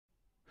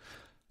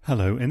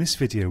Hello, in this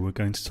video we're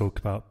going to talk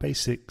about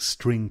basic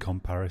string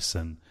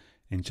comparison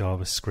in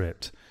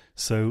JavaScript.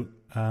 So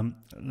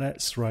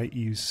let's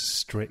use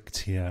strict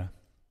here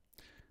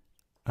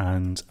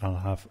and I'll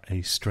have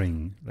a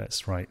string.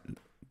 Let's write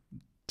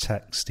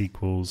text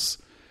equals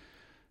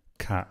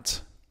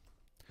cat.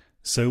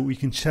 So we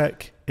can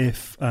check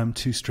if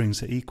two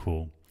strings are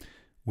equal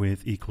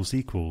with equals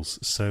equals.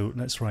 So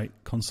let's write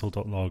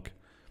console.log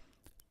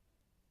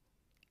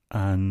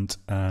and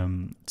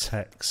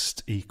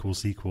text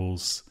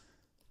equals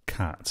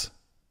cat.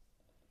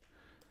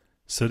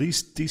 So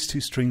these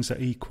two strings are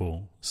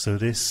equal. So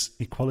this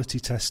equality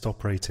test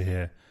operator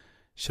here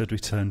should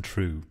return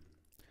true.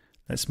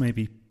 Let's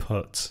maybe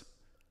put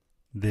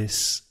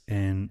this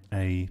in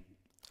a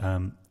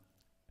kind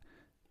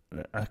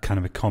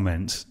of a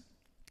comment.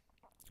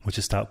 We'll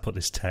just output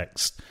this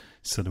text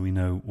so that we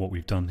know what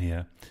we've done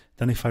here.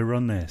 Then if I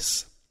run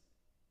this,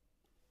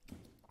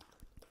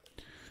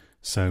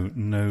 so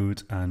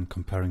node and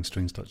comparing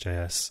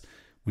strings.js,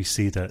 we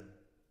see that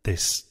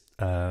this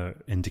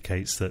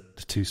indicates that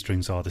the two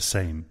strings are the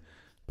same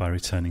by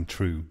returning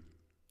true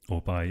or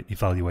by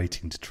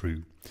evaluating to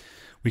true.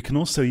 We can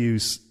also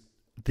use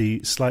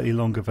the slightly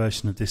longer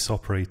version of this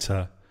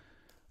operator.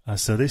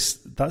 So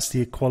that's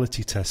the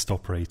equality test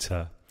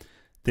operator.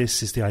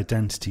 This is the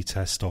identity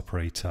test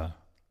operator.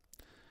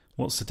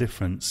 What's the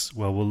difference?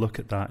 Well, we'll look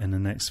at that in the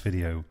next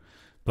video.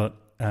 But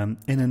in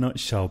a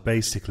nutshell,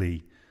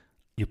 basically,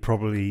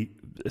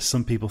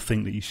 some people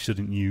think that you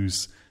shouldn't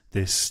use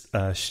this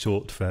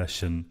short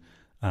version.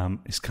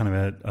 It's kind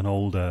of an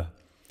older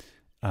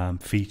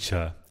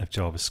feature of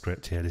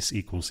JavaScript here, this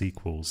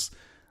equals,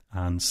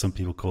 and some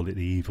people call it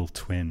the evil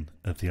twin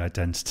of the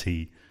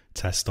identity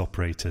test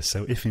operator.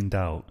 So if in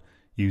doubt,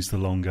 use the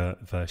longer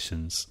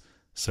versions.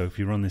 So if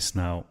you run this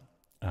now,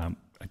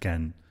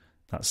 again,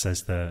 that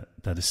says they're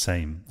the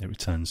same. It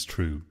returns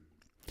true.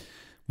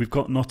 We've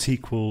got not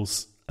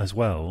equals as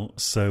well.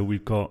 So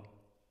we've got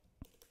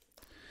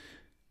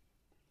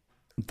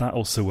that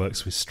also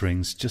works with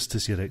strings, just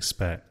as you'd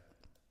expect.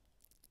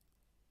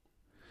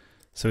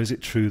 So is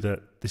it true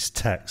that this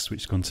text,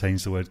 which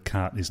contains the word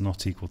cat, is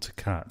not equal to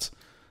cat?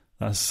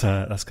 That's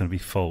going to be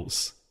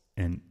false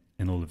in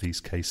all of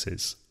these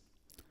cases.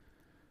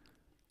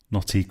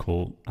 Not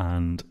equal,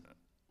 and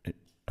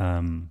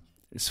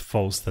it's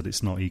false that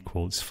it's not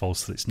equal. It's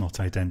false that it's not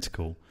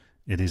identical.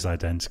 It is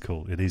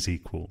identical. It is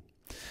equal.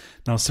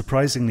 Now,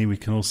 surprisingly, we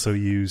can also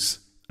use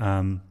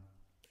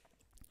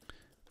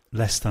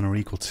less than or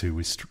equal to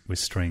with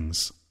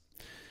strings.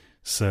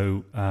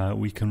 So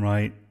we can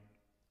write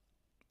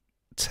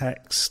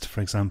text,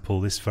 for example,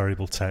 this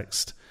variable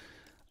text,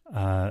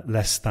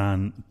 less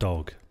than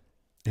dog.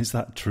 Is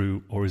that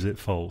true or is it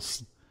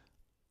false?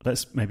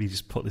 Let's maybe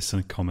just put this in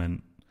a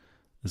comment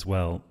as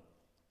well.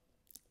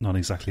 Not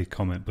exactly a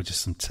comment, but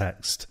just some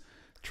text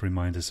to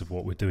remind us of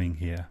what we're doing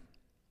here.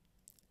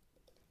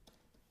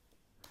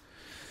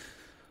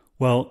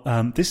 Well,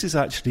 this is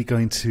actually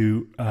going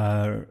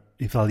to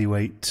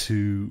evaluate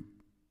to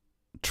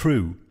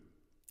true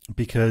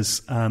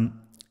because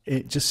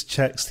it just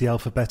checks the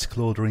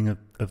alphabetical ordering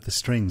of the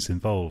strings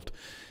involved.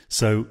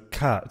 So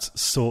cat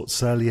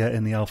sorts earlier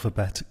in the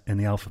alphabet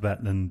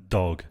than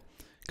dog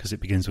because it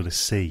begins with a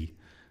C.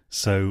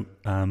 So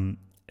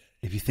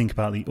if you think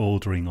about the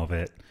ordering of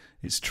it,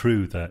 it's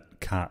true that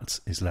cat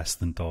is less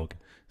than dog.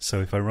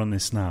 So if I run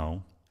this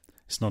now,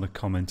 it's not a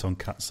comment on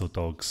cats or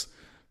dogs,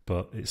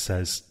 but it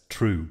says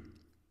true.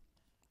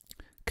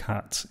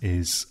 Cat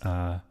is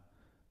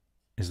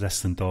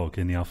less than dog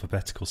in the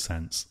alphabetical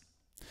sense.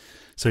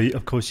 So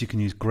of course you can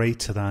use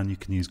greater than, you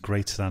can use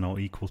greater than or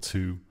equal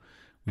to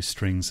with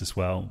strings as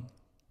well.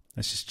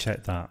 Let's just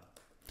check that.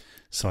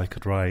 So I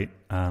could write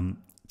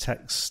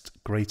text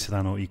greater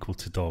than or equal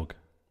to dog.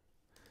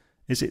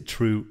 Is it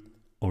true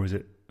or is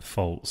it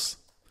false?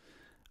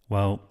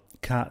 Well,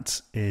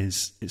 cat it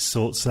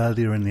sorts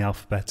earlier in the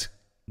alphabet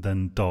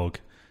than dog,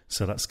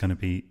 so that's going to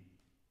be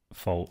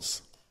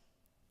false.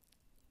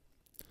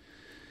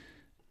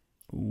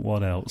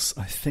 What else?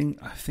 I think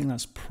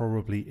that's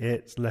probably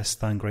it. Less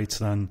than, greater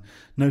than.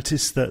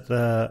 Notice that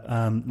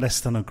the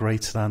less than or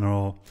greater than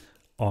are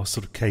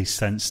sort of case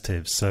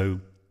sensitive.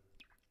 So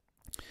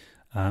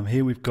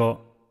here we've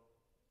got,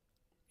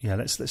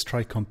 let's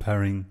try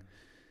comparing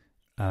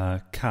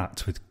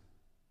cat with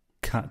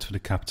a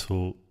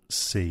capital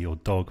C, or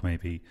dog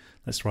maybe.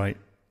 Let's write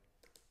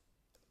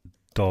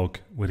dog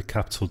with a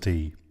capital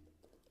D,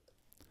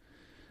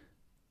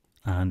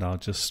 and I'll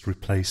just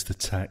replace the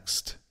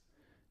text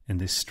in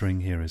this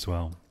string here as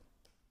well.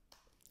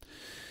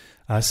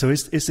 So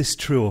is this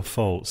true or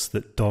false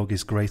that dog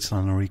is greater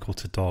than or equal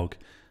to dog?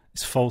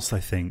 It's false, I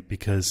think,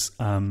 because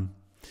in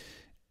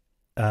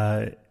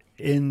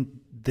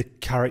the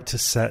character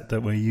set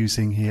that we're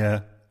using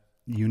here,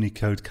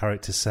 Unicode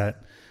character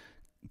set,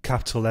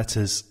 capital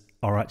letters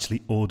are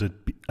actually ordered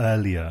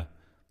earlier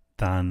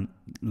than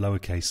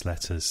lowercase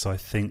letters. So I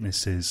think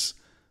this is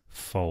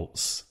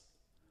false.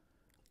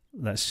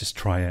 Let's just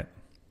try it.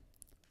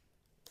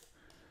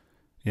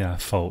 Yeah,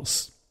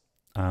 false.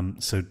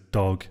 So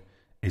dog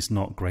is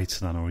not greater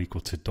than or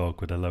equal to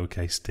dog with a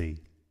lowercase d.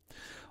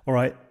 All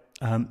right,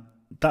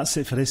 that's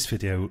it for this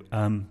video.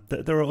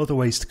 There are other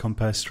ways to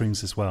compare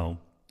strings as well,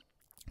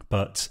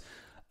 but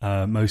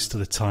most of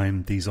the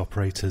time these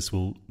operators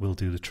will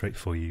do the trick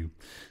for you.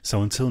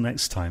 So until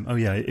next time, oh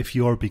yeah, if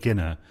you're a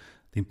beginner,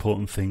 the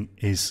important thing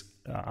is,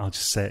 I'll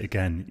just say it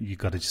again, you've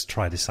got to just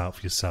try this out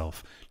for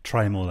yourself.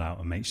 Try them all out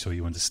and make sure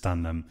you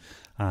understand them.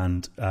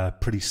 And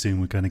pretty soon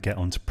we're going to get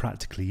on to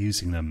practically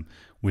using them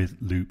with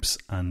loops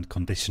and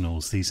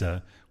conditionals.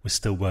 We're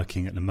still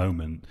working at the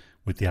moment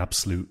with the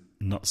absolute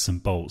nuts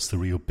and bolts, the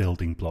real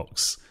building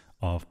blocks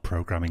of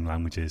programming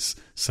languages.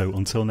 So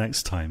until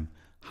next time,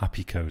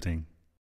 happy coding.